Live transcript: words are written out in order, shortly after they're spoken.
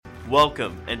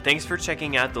Welcome, and thanks for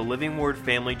checking out the Living Word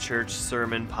Family Church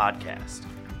Sermon Podcast.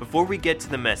 Before we get to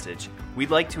the message, we'd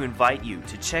like to invite you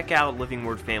to check out Living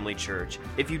Word Family Church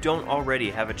if you don't already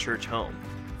have a church home.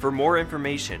 For more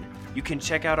information, you can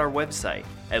check out our website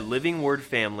at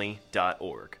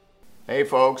livingwordfamily.org. Hey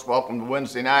folks, welcome to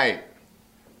Wednesday night.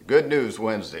 Good News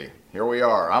Wednesday. Here we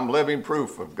are. I'm living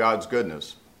proof of God's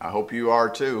goodness. I hope you are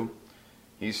too.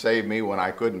 He saved me when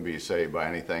I couldn't be saved by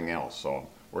anything else, so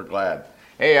we're glad.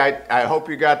 Hey, I hope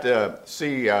you got to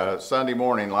see Sunday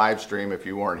morning live stream if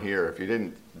you weren't here. If you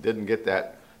didn't get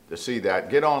to see that,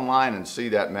 get online and see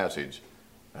that message.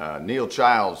 Neil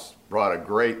Childs brought a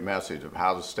great message of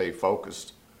how to stay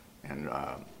focused and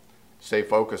stay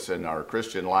focused in our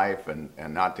Christian life and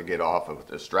not to get off of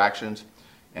distractions.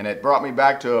 And it brought me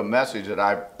back to a message that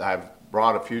I've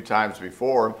brought a few times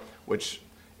before, which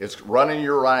is running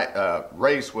your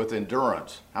race with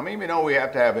endurance. How many of you know we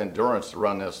have to have endurance to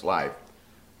run this life?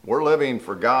 We're living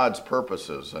for God's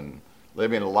purposes and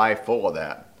living a life full of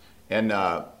that. And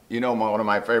one of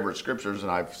my favorite scriptures,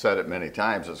 and I've said it many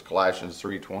times, is Colossians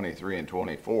 3:23 and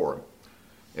 24.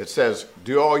 It says,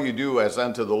 "Do all you do as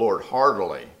unto the Lord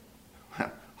heartily."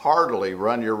 Heartily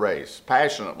run your race,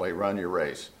 passionately run your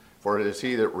race, for it is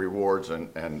He that rewards and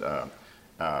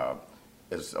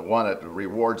is the one that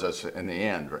rewards us in the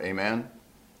end. Amen?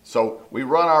 So we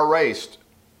run our race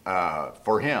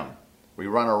for Him. We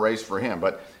run our race for Him.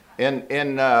 But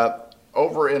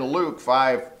over in Luke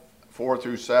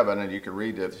 5:4-7, and you can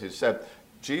read it, he said,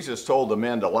 Jesus told the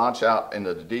men to launch out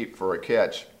into the deep for a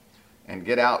catch and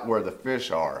get out where the fish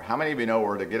are. How many of you know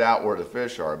where to get out where the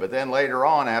fish are? But then later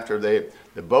on, after the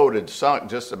boat had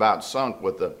just about sunk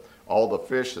with all the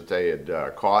fish that they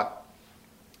had caught,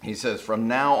 he says, from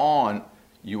now on,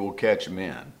 you will catch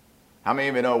men. How many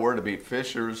of you know we're to be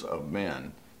fishers of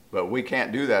men? But we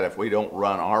can't do that if we don't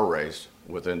run our race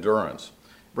with endurance.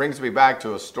 Brings me back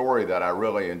to a story that I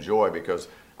really enjoy, because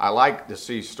I like to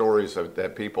see stories of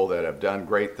that people that have done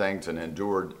great things and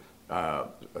endured hard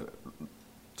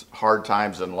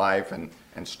times in life and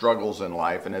struggles in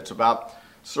life. And it's about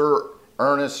Sir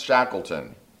Ernest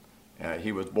Shackleton.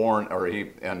 He was born,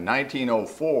 in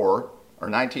 1904 or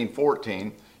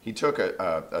 1914. He took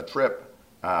a trip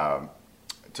to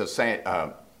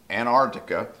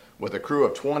Antarctica with a crew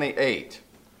of 28.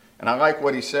 And I like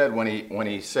what he said when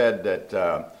he said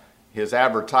that his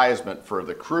advertisement for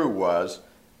the crew was,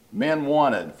 men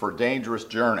wanted for dangerous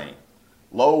journey,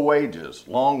 low wages,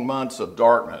 long months of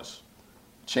darkness,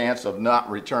 chance of not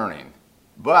returning.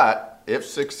 But if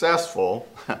successful,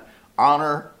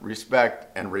 honor,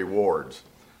 respect, and rewards.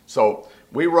 So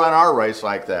we run our race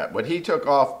like that. But he took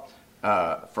off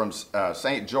from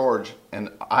St. George and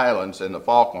Islands in the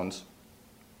Falklands,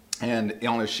 and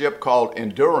on a ship called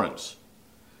Endurance.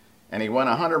 And he went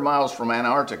 100 miles from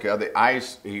Antarctica.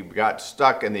 He got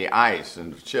stuck in the ice,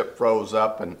 and the ship froze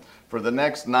up. And for the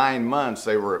next 9 months,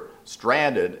 they were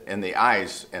stranded in the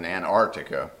ice in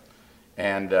Antarctica.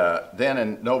 And then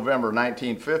in November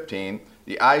 1915,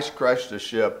 the ice crushed the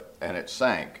ship and it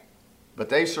sank. But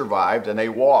they survived, and they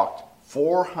walked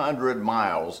 400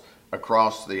 miles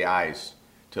across the ice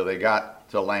till they got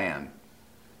to land,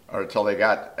 or till they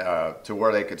got to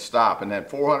where they could stop. And then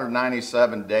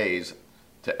 497 days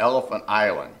to Elephant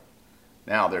Island.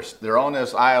 Now they're on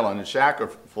this island, and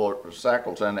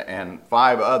Shackleton and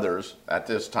 5 others at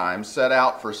this time set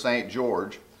out for St.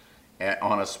 George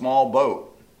on a small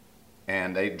boat.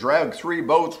 And they dragged 3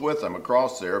 boats with them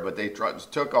across there, but they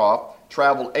took off,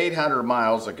 traveled 800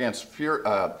 miles against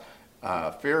fierce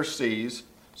seas.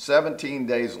 17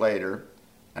 days later,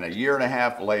 and a year and a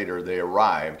half later, they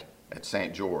arrived at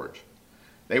St. George.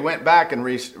 They went back and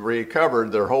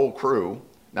recovered their whole crew.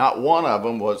 Not one of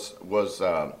them was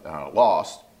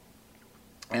lost,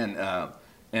 and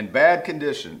in bad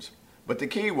conditions. But the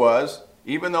key was,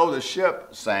 even though the ship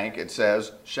sank, it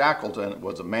says Shackleton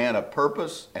was a man of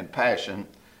purpose and passion,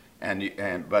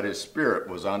 but his spirit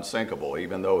was unsinkable,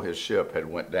 even though his ship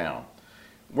had went down.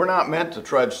 We're not meant to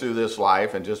trudge through this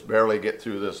life and just barely get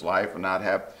through this life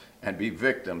and be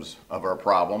victims of our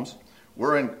problems.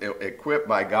 We're equipped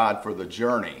by God for the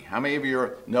journey. How many of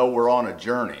you know we're on a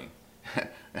journey?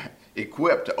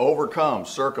 Equipped to overcome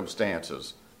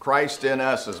circumstances. Christ in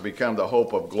us has become the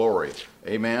hope of glory.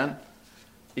 Amen?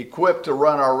 Equipped to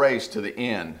run our race to the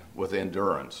end with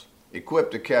endurance.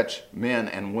 Equipped to catch men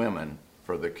and women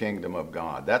for the kingdom of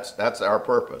God. That's our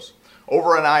purpose.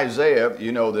 Over in Isaiah,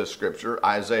 you know this scripture,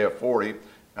 Isaiah 40,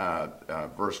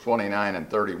 verse 29 and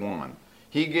 31.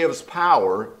 He gives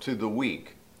power to the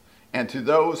weak, and to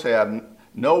those who have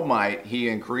no might he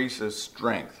increases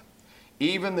strength.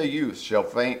 Even the youth shall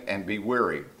faint and be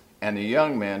weary, and the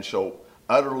young men shall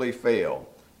utterly fail.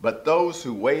 But those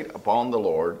who wait upon the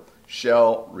Lord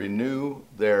shall renew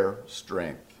their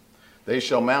strength. They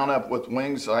shall mount up with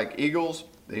wings like eagles.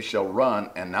 They shall run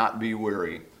and not be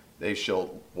weary. They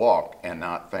shall walk and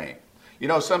not faint. You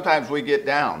know, sometimes we get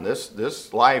down.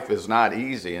 This life is not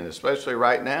easy, and especially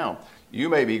right now, you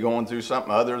may be going through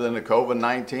something other than the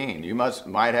COVID-19. You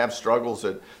might have struggles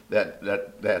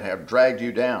that have dragged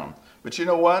you down. But you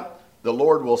know what? The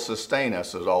Lord will sustain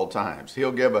us at all times.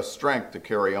 He'll give us strength to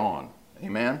carry on.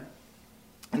 Amen?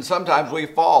 And sometimes we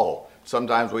fall.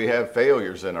 Sometimes we have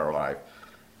failures in our life.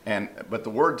 But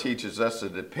the Word teaches us to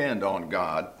depend on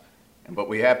God, but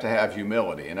we have to have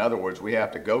humility. In other words, we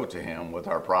have to go to Him with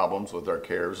our problems, with our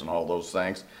cares, and all those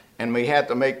things. And we have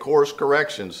to make course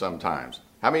corrections sometimes.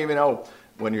 How many of you know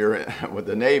when you're with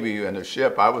the Navy and a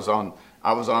ship? I was on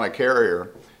a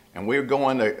carrier, and we were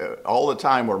going all the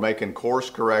time. We're making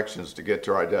course corrections to get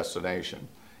to our destination.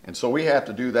 And so we have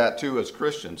to do that too as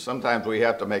Christians. Sometimes we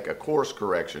have to make a course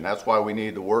correction. That's why we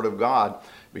need the Word of God,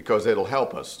 because it'll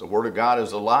help us. The Word of God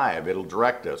is alive. It'll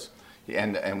direct us.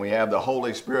 And we have the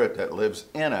Holy Spirit that lives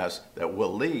in us that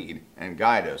will lead and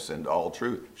guide us into all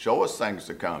truth. Show us things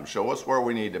to come. Show us where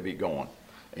we need to be going.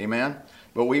 Amen?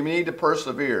 But we need to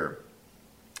persevere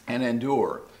and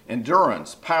endure.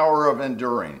 Endurance, power of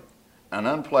enduring, an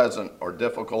unpleasant or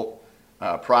difficult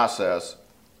process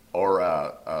or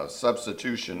a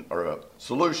substitution or a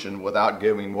solution without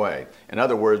giving way. In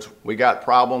other words, we got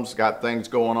problems, got things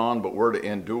going on, but we're to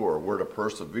endure, we're to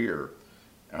persevere,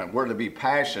 and we're to be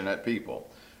passionate people.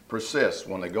 Persist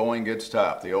when the going gets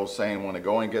tough. The old saying, when the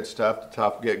going gets tough, the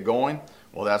tough get going.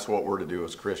 Well, that's what we're to do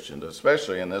as Christians,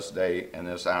 especially in this day and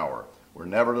this hour. We're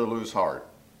never to lose heart.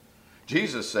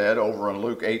 Jesus said over in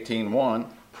Luke 18:1,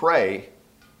 pray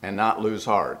and not lose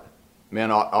heart.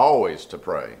 Men ought always to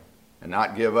pray and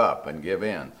not give up and give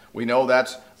in. We know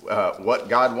that's what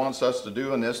God wants us to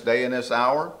do in this day and this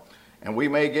hour. And we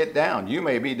may get down. You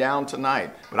may be down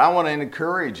tonight. But I want to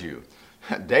encourage you.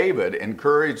 David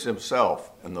encouraged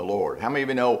himself in the Lord. How many of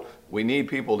you know we need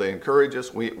people to encourage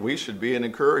us? We should be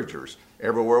encouragers.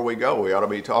 Everywhere we go, we ought to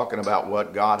be talking about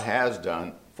what God has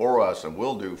done for us and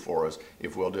will do for us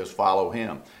if we'll just follow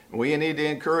Him. We need to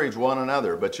encourage one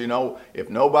another. But you know, if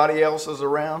nobody else is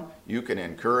around, you can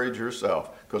encourage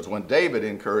yourself. Because when David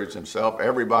encouraged himself,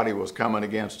 everybody was coming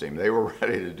against him. They were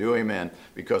ready to do him in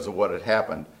because of what had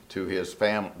happened to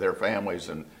their families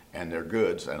and their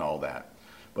goods and all that.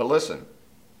 But listen,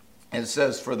 it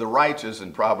says, for the righteous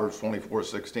in Proverbs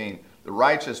 24:16, the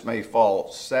righteous may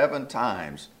fall 7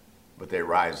 times, but they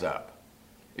rise up.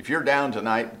 If you're down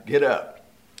tonight, get up.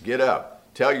 Get up.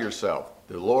 Tell yourself,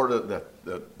 the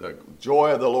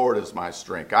joy of the Lord is my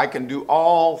strength. I can do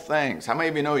all things. How many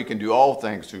of you know you can do all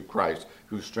things through Christ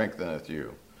who strengtheneth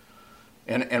you?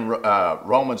 In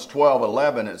Romans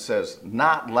 12:11, it says,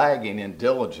 not lagging in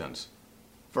diligence,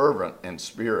 fervent in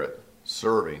spirit,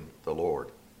 serving the Lord.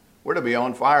 We're to be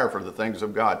on fire for the things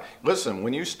of God. Listen,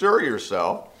 when you stir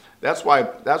yourself, that's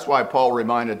why Paul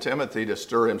reminded Timothy to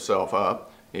stir himself up.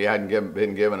 He hadn't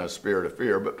been given a spirit of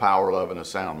fear, but power, love, and a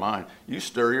sound mind. You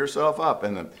stir yourself up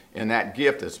in that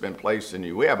gift that's been placed in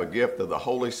you. We have a gift of the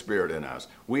Holy Spirit in us.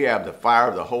 We have the fire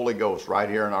of the Holy Ghost right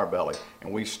here in our belly,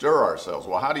 and we stir ourselves.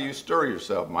 Well, how do you stir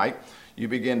yourself, Mike? You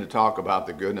begin to talk about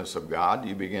the goodness of God.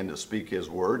 You begin to speak His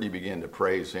word. You begin to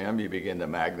praise Him. You begin to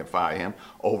magnify Him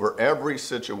over every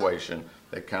situation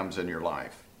that comes in your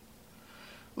life.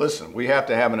 Listen, we have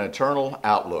to have an eternal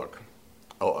outlook.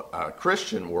 A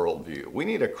Christian worldview. We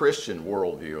need a Christian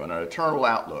worldview and an eternal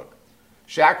outlook.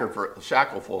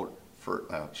 Shackleton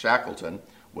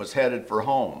was headed for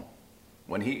home.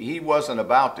 When he wasn't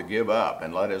about to give up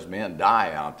and let his men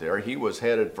die out there, he was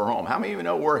headed for home. How many of you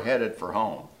know we're headed for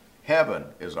home? Heaven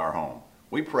is our home.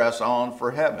 We press on for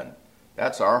heaven.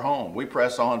 That's our home. We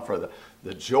press on for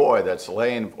the joy that's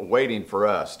waiting for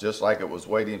us, just like it was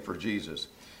waiting for Jesus.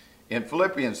 In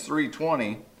Philippians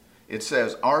 3:20, it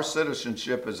says, our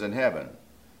citizenship is in heaven,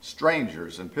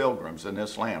 strangers and pilgrims in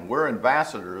this land. We're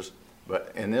ambassadors,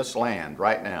 but in this land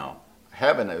right now.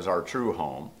 Heaven is our true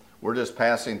home. We're just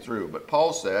passing through. But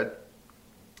Paul said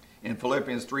in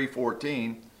Philippians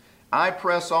 3:14, I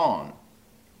press on.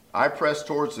 I press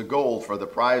towards the goal for the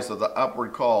prize of the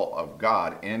upward call of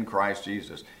God in Christ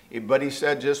Jesus. But he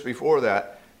said just before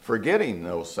that, forgetting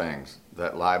those things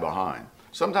that lie behind.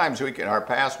 Sometimes our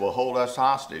past will hold us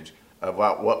hostage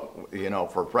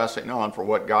about for pressing on for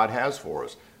what God has for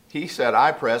us. He said,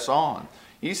 I press on.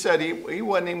 He said he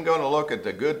wasn't even going to look at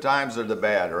the good times or the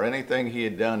bad or anything he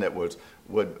had done that was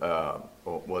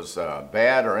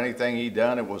bad or anything he'd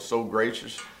done that was so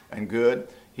gracious and good.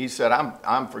 He said,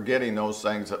 I'm forgetting those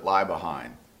things that lie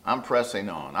behind. I'm pressing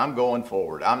on. I'm going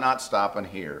forward. I'm not stopping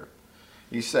here.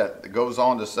 He said, it goes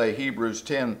on to say, Hebrews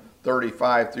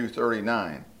 10:35 through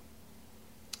 39.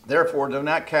 Therefore, do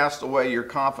not cast away your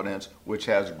confidence, which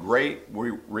has great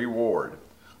reward.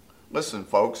 Listen,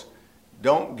 folks,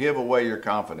 don't give away your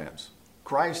confidence.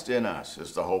 Christ in us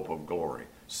is the hope of glory.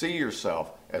 See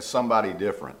yourself as somebody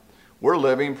different. We're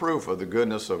living proof of the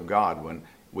goodness of God. When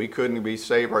we couldn't be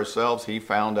saved ourselves, He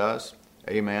found us.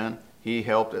 Amen. He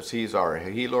helped us. He's our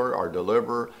healer, our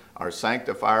deliverer, our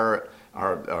sanctifier,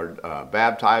 our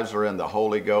baptizer in the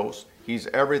Holy Ghost. He's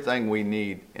everything we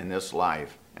need in this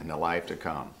life and the life to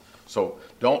come. So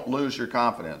don't lose your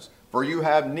confidence. For you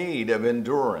have need of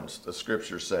endurance, the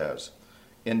scripture says.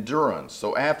 Endurance.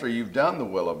 So after you've done the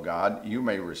will of God, you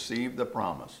may receive the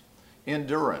promise.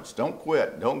 Endurance. Don't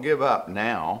quit. Don't give up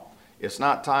now. It's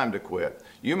not time to quit.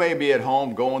 You may be at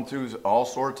home going through all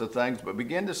sorts of things, but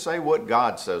begin to say what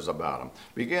God says about them.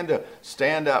 Begin to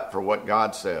stand up for what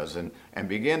God says and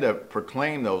begin to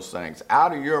proclaim those things.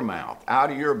 Out of your mouth,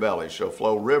 out of your belly shall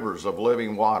flow rivers of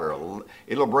living water.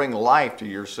 It'll bring life to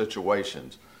your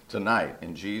situations tonight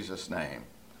in Jesus' name.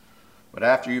 But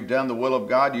after you've done the will of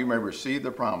God, you may receive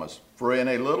the promise. For in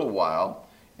a little while,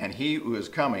 and He who is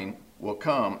coming will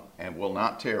come and will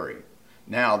not tarry.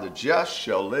 Now the just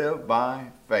shall live by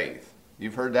faith.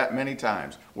 You've heard that many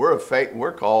times.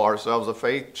 We're called ourselves a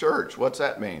faith church. What's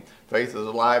that mean? Faith is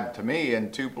alive to me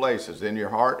in two places, in your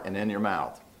heart and in your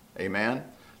mouth. Amen?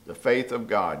 The faith of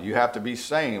God. You have to be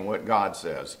saying what God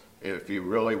says if you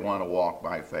really want to walk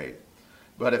by faith.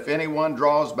 But if anyone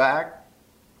draws back,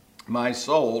 my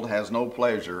soul has no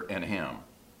pleasure in him.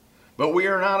 But we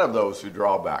are not of those who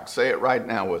draw back. Say it right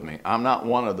now with me. I'm not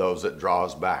one of those that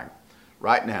draws back.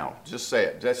 Right now, just say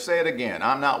it. Just say it again.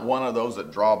 I'm not one of those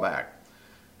that draw back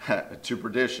to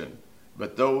perdition,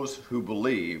 but those who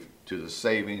believe to the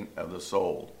saving of the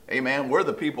soul. Amen. We're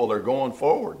the people that are going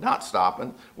forward, not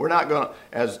stopping. We're not going to,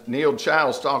 as Neil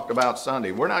Childs talked about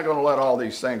Sunday, we're not going to let all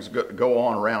these things go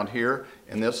on around here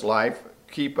in this life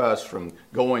keep us from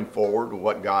going forward to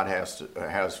what God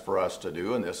has for us to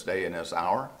do in this day and this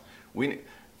hour. We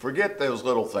forget those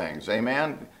little things.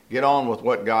 Amen. Get on with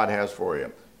what God has for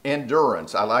you.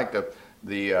 Endurance. I like what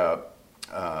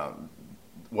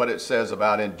it says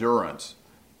about endurance.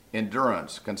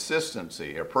 Endurance,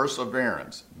 consistency, or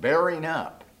perseverance, bearing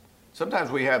up.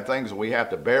 Sometimes we have things that we have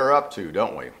to bear up to,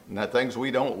 don't we? And that things we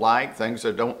don't like, things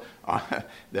that don't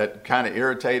that kind of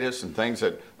irritate us, and things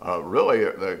that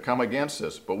really come against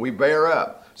us. But we bear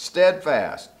up.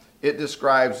 Steadfast. It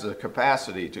describes the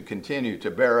capacity to continue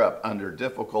to bear up under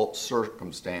difficult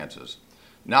circumstances,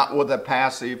 not with a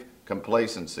passive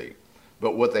complacency,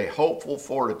 but with a hopeful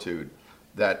fortitude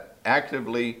that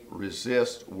actively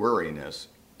resists weariness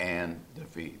and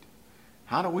defeat.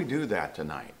 How do we do that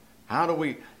tonight? How do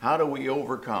we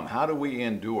overcome? How do we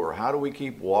endure? How do we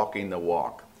keep walking the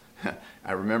walk?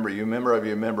 I remember, you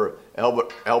remember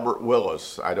Albert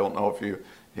Willis. I don't know if you,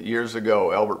 years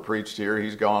ago, Albert preached here.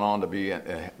 He's gone on to be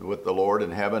with the Lord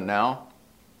in heaven now.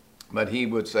 But he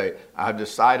would say, I've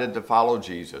decided to follow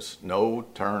Jesus. No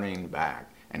turning back.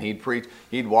 And he'd preach,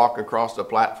 he'd walk across the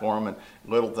platform and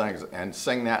little things and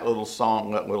sing that little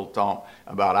song, that little song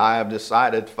about, I have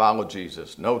decided to follow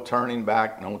Jesus. No turning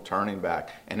back, no turning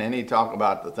back. And then he'd talk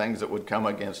about the things that would come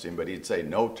against him, but he'd say,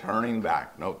 no turning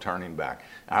back, no turning back.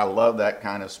 I love that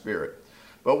kind of spirit.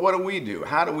 But what do we do?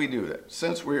 How do we do that?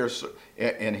 Since we are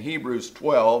in Hebrews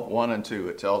 12, 1 and 2,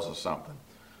 it tells us something.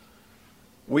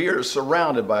 We are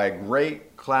surrounded by a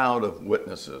great cloud of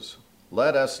witnesses.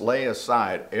 Let us lay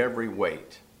aside every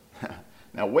weight.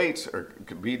 Now, weights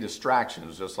could be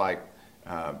distractions, just like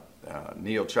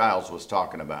Neil Childs was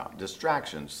talking about.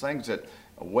 Distractions, things that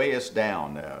weigh us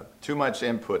down, too much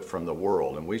input from the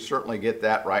world, and we certainly get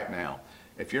that right now.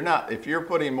 If you're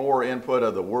putting more input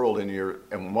of the world in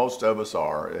and most of us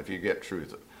are, if you get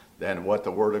truth, than what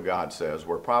the Word of God says,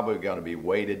 we're probably going to be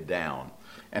weighted down.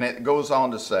 And it goes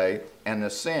on to say, and the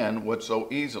sin which so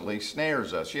easily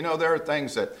snares us. You know, there are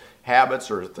things that, habits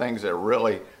or things that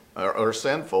really are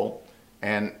sinful,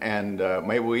 and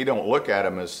maybe we don't look at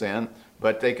them as sin,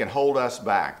 but they can hold us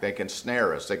back. They can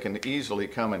snare us. They can easily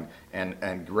come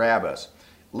and grab us.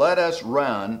 Let us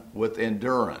run with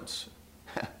endurance.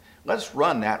 Let's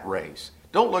run that race.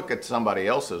 Don't look at somebody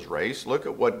else's race. Look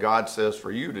at what God says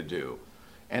for you to do.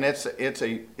 And it's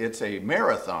a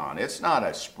marathon. It's not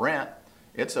a sprint.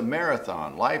 It's a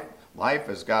marathon. Life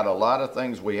has got a lot of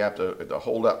things we have to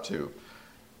hold up to.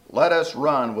 Let us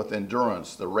run with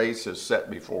endurance. The race is set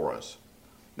before us.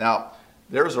 Now,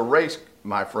 there's a race,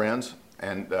 my friends,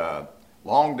 and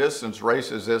long distance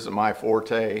races isn't my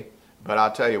forte, but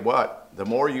I'll tell you what, the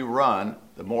more you run,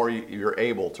 the more you're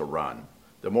able to run.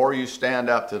 The more you stand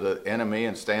up to the enemy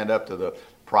and stand up to the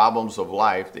problems of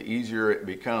life, the easier it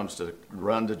becomes to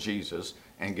run to Jesus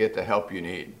and get the help you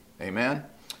need. Amen?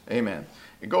 Amen.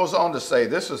 It goes on to say,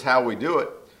 this is how we do it.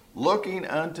 Looking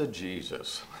unto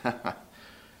Jesus,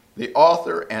 the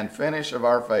author and finish of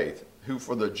our faith, who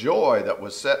for the joy that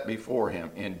was set before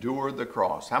him endured the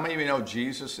cross. How many of you know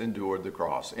Jesus endured the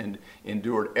cross and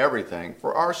endured everything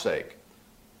for our sake?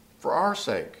 For our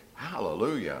sake.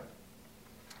 Hallelujah.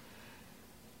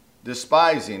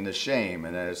 Despising the shame,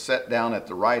 and is set down at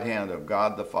the right hand of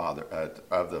God the Father,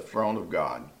 of the throne of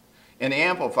God. In the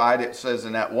Amplified, it says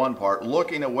in that one part,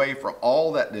 looking away from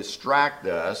all that distract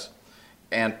us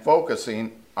and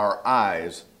focusing our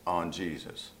eyes on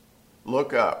Jesus.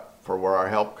 Look up for where our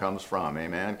help comes from,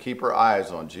 amen? Keep our eyes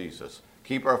on Jesus.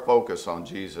 Keep our focus on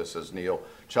Jesus, as Neil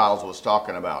Childs was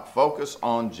talking about. Focus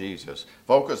on Jesus.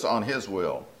 Focus on his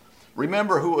will.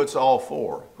 Remember who it's all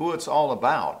for, who it's all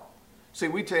about. See,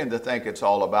 we tend to think it's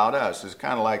all about us. It's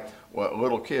kind of like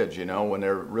little kids, you know, when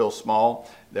they're real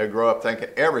small, they grow up thinking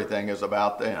everything is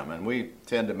about them. And we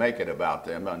tend to make it about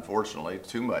them, unfortunately,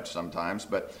 too much sometimes.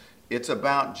 But it's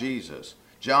about Jesus.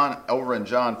 Over in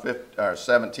John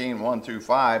 17, 1 through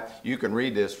 5, you can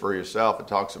read this for yourself. It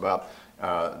talks about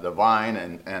the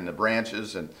vine and the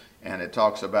branches, and it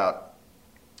talks about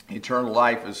eternal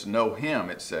life is to know him,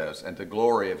 it says, and the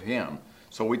glory of him.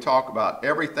 So we talk about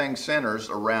everything centers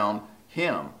around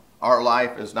him. Our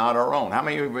life is not our own. How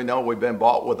many of you know we've been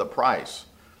bought with a price?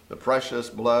 The precious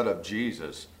blood of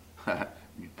Jesus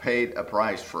paid a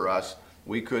price for us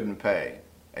we couldn't pay.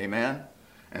 Amen?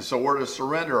 And so we're to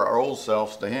surrender our old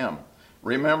selves to him.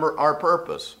 Remember our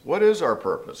purpose. What is our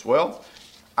purpose? Well,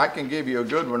 I can give you a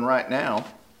good one right now.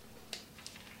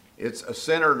 It's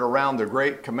centered around the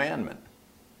great commandment.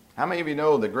 How many of you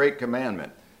know the great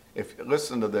commandment?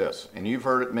 Listen to this, and you've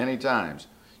heard it many times.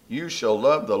 You shall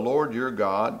love the Lord your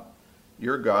God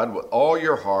with all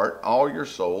your heart, all your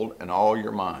soul, and all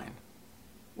your mind.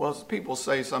 Well, people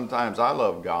say sometimes, I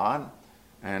love God,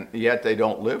 and yet they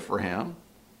don't live for him.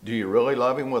 Do you really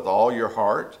love him with all your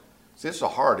heart? See, it's a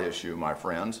heart issue, my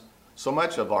friends. So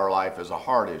much of our life is a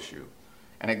heart issue.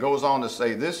 And it goes on to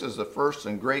say, this is the first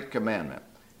and great commandment.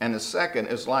 And the second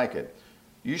is like it.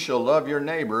 You shall love your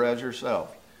neighbor as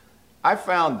yourself. I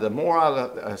found the more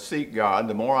I seek God,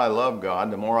 the more I love God,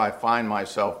 the more I find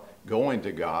myself going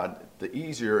to God, the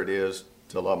easier it is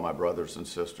to love my brothers and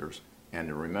sisters and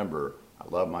to remember I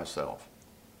love myself.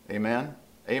 Amen?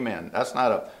 Amen. That's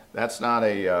not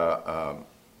a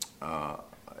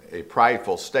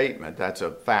prideful statement. That's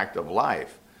a fact of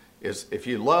life. Is if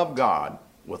you love God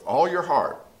with all your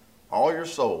heart, all your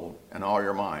soul, and all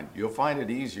your mind, you'll find it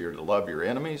easier to love your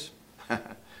enemies,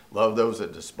 love those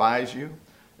that despise you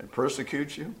and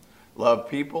persecute you, love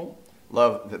people.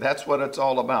 That's what it's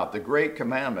all about. The great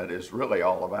commandment is really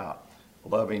all about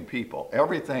loving people.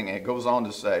 Everything, it goes on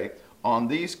to say, on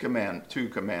these two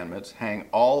commandments hang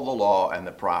all the law and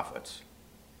the prophets.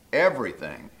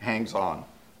 Everything hangs on.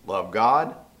 Love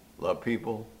God, love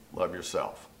people, love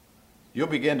yourself. You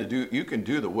can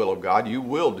do the will of God. You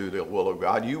will do the will of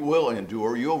God. You will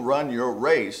endure. You'll run your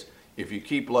race if you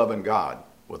keep loving God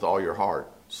with all your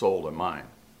heart, soul, and mind.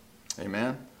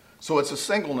 Amen? So it's a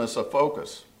singleness of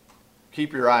focus.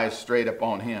 Keep your eyes straight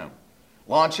upon him.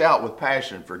 Launch out with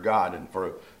passion for God and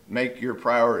make your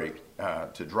priority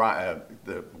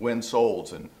to win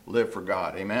souls and live for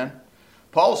God. Amen?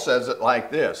 Paul says it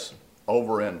like this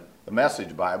over in the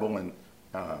Message Bible in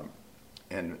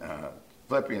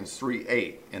Philippians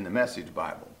 3:8 in the Message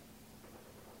Bible.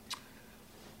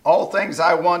 All things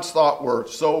I once thought were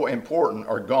so important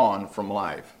are gone from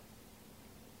life.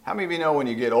 How many of you know when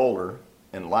you get older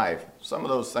in life, some of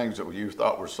those things that you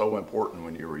thought were so important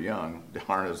when you were young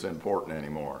aren't as important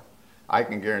anymore? I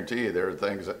can guarantee you there are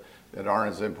things that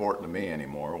aren't as important to me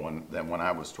anymore than when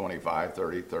I was 25,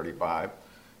 30, 35.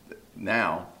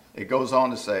 Now, it goes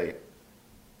on to say,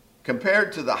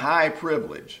 compared to the high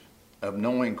privilege of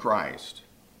knowing Christ,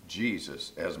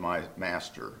 Jesus, as my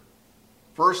master,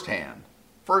 firsthand,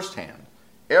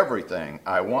 everything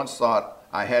I once thought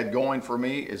I had going for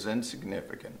me is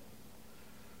insignificant.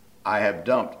 I have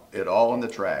dumped it all in the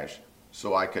trash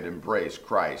so I could embrace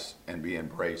Christ and be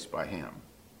embraced by him.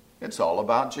 It's all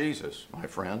about Jesus, my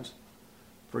friends.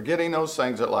 Forgetting those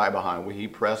things that lie behind. He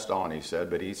pressed on, he said,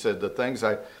 but he said the things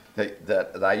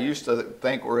that I used to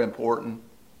think were important,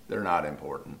 they're not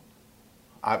important.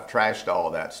 I've trashed all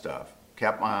that stuff,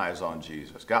 kept my eyes on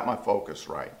Jesus, got my focus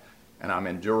right, and I'm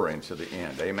enduring to the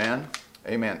end. Amen?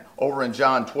 Amen. Over in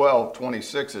John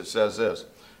 12:26, it says this,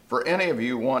 for any of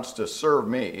you wants to serve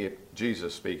me,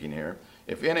 Jesus speaking here,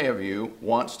 if any of you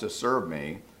wants to serve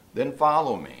me, then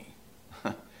follow me.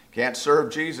 Can't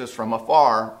serve Jesus from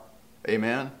afar.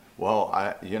 Amen. Well,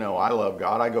 I love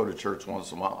God. I go to church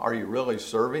once in a while. Are you really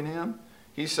serving him?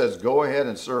 He says, go ahead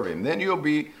and serve him. Then you'll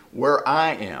be where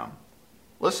I am.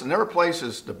 Listen, there are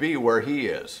places to be where he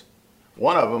is.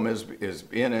 One of them is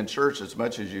being in church as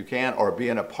much as you can, or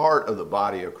being a part of the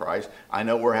body of Christ. I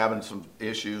know we're having some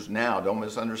issues now, don't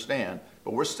misunderstand,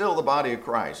 but we're still the body of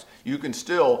Christ. You can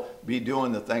still be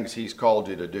doing the things he's called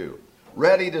you to do.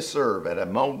 Ready to serve at a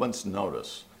moment's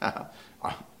notice.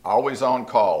 Always on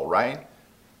call, right?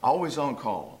 Always on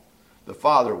call. The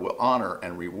Father will honor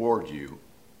and reward you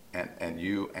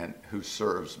and who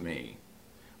serves me.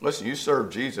 Listen, you serve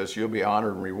Jesus, you'll be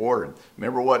honored and rewarded.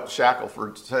 Remember what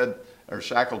Shackleton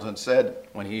said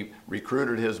when he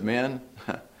recruited his men?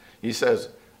 He says,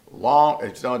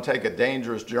 it's going to take a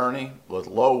dangerous journey with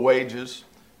low wages,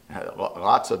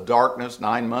 lots of darkness,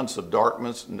 9 months of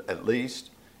darkness at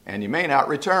least, and you may not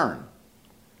return.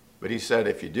 But he said,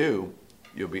 if you do,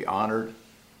 you'll be honored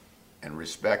and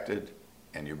respected,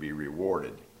 and you'll be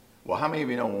rewarded. Well, how many of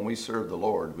you know when we serve the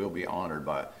Lord, we'll be honored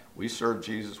by it? We serve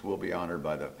Jesus, we'll be honored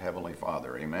by the Heavenly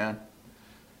Father. Amen?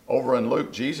 Over in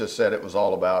Luke, Jesus said it was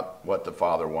all about what the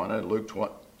Father wanted. Luke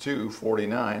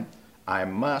 2:49, I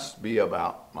must be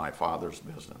about my Father's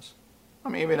business. I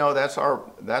mean, you know, that's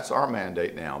our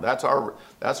mandate now. That's our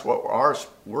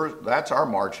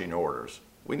marching orders.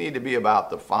 We need to be about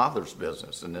the Father's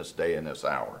business in this day and this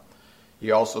hour.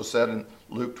 He also said in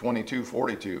Luke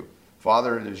 22:42,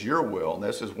 Father, it is your will, and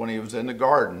this is when he was in the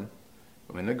garden.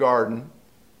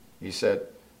 He said,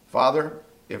 Father,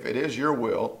 if it is your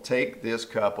will, take this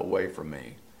cup away from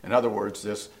me. In other words,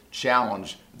 this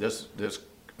challenge, this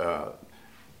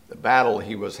battle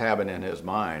he was having in his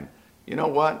mind. You know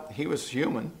what? He was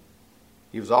human.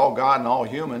 He was all God and all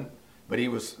human, but he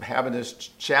was having this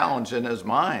challenge in his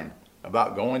mind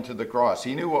about going to the cross.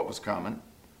 He knew what was coming.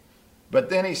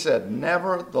 But then he said,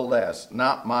 nevertheless,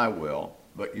 not my will,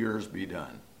 but yours be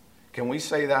done. Can we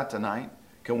say that tonight?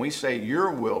 Can we say,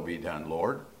 your will be done,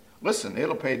 Lord? Listen,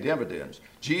 it'll pay dividends.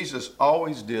 Jesus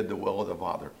always did the will of the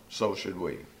Father. So should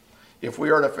we. If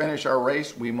we are to finish our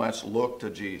race, we must look to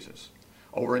Jesus.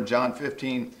 Over in John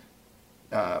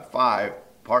 15:5,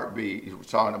 part B, he was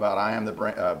talking about, I am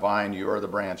the vine, you are the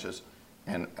branches,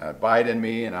 and abide in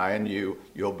me and I in you,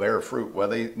 you'll bear fruit. Well,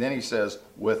 then he says,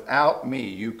 without me,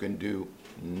 you can do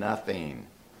nothing.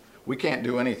 We can't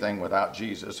do anything without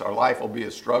Jesus. Our life will be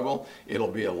a struggle. It'll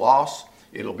be a loss.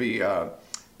 It'll be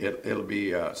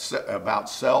about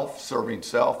self, serving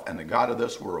self, and the God of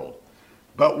this world.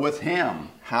 But with him,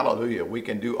 hallelujah, we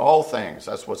can do all things.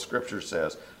 That's what Scripture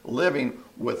says. Living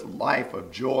with life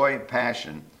of joy,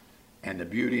 passion, and the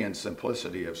beauty and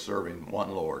simplicity of serving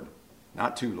one Lord.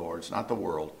 Not two Lords, not the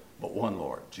world, but one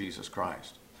Lord, Jesus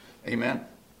Christ. Amen.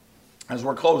 As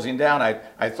we're closing down,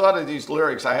 I thought of these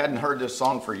lyrics. I hadn't heard this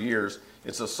song for years.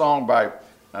 It's a song by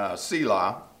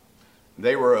Selah.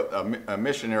 They were a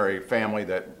missionary family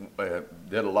that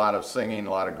did a lot of singing, a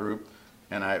lot of group.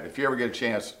 And if you ever get a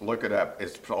chance, look it up.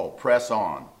 It's called Press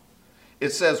On. It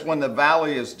says, when the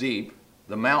valley is deep,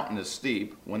 the mountain is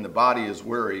steep, when the body is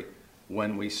weary,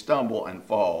 when we stumble and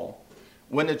fall,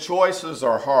 when the choices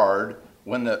are hard,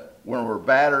 when we're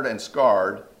battered and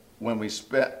scarred, when we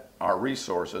spent our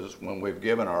resources, when we've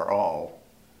given our all,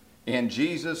 in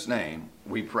Jesus' name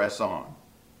we press on.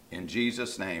 In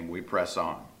Jesus' name we press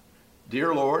on.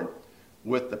 Dear Lord,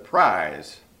 with the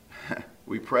prize,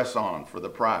 we press on for the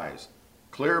prize.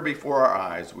 Clear before our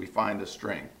eyes, we find the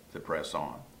strength to press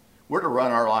on. We're to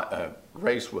run our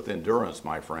race with endurance,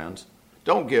 my friends.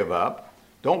 Don't give up.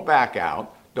 Don't back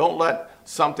out. Don't let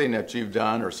something that you've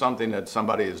done or something that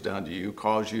somebody has done to you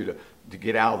cause you to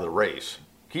get out of the race.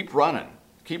 Keep running.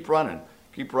 Keep running.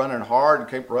 Keep running hard and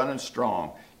keep running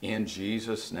strong. In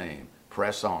Jesus' name,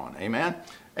 press on. Amen?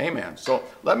 Amen. So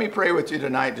let me pray with you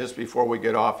tonight just before we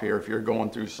get off here. If you're going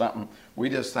through something, we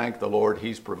just thank the Lord.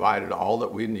 He's provided all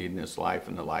that we need in this life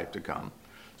and the life to come.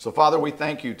 So, Father, we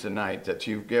thank you tonight that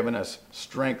you've given us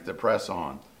strength to press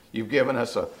on. You've given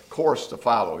us a course to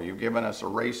follow. You've given us a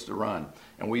race to run.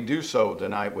 And we do so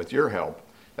tonight with your help.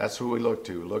 That's who we look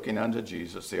to, looking unto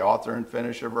Jesus, the author and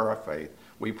finisher of our faith.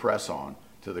 We press on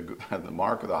to the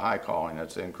mark of the high calling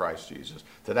that's in Christ Jesus,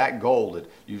 to that goal that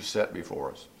you've set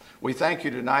before us. We thank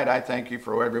you tonight. I thank you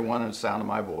for everyone in the sound of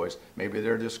my voice. Maybe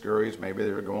they're discouraged. Maybe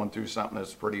they're going through something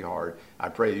that's pretty hard. I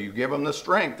pray that you give them the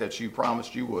strength that you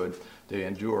promised you would to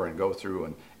endure and go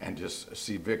through and just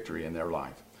see victory in their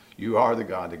life. You are the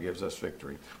God that gives us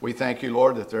victory. We thank you,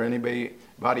 Lord, that there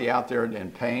anybody out there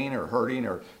in pain or hurting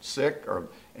or sick, or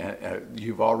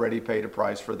you've already paid a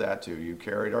price for that too. You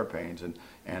carried our pains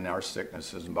and our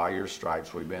sicknesses, and by your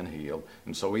stripes we've been healed.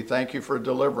 And so we thank you for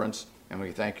deliverance, and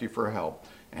we thank you for help.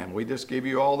 And we just give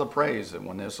you all the praise that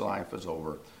when this life is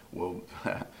over,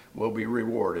 we'll be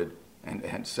rewarded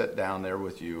and sit down there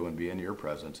with you and be in your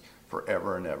presence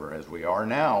forever and ever, as we are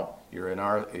now. You're in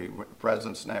our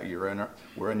presence now.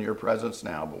 We're in your presence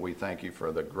now, but we thank you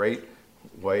for the great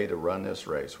way to run this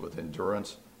race with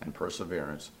endurance and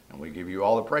perseverance. And we give you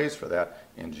all the praise for that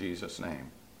in Jesus' name.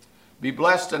 Be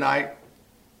blessed tonight.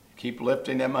 Keep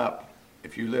lifting him up.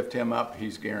 If you lift him up,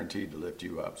 he's guaranteed to lift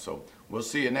you up. So we'll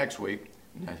see you next week.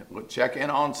 We'll check in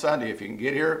on Sunday. If you can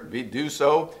get here, do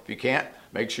so. If you can't,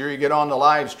 make sure you get on the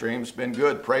live stream. It's been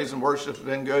good. Praise and worship has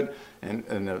been good, and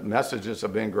the messages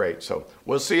have been great. So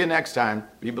we'll see you next time.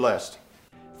 Be blessed.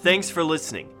 Thanks for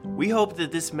listening. We hope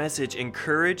that this message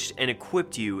encouraged and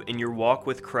equipped you in your walk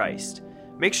with Christ.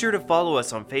 Make sure to follow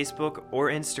us on Facebook or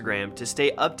Instagram to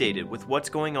stay updated with what's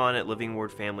going on at Living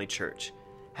Word Family Church.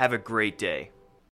 Have a great day.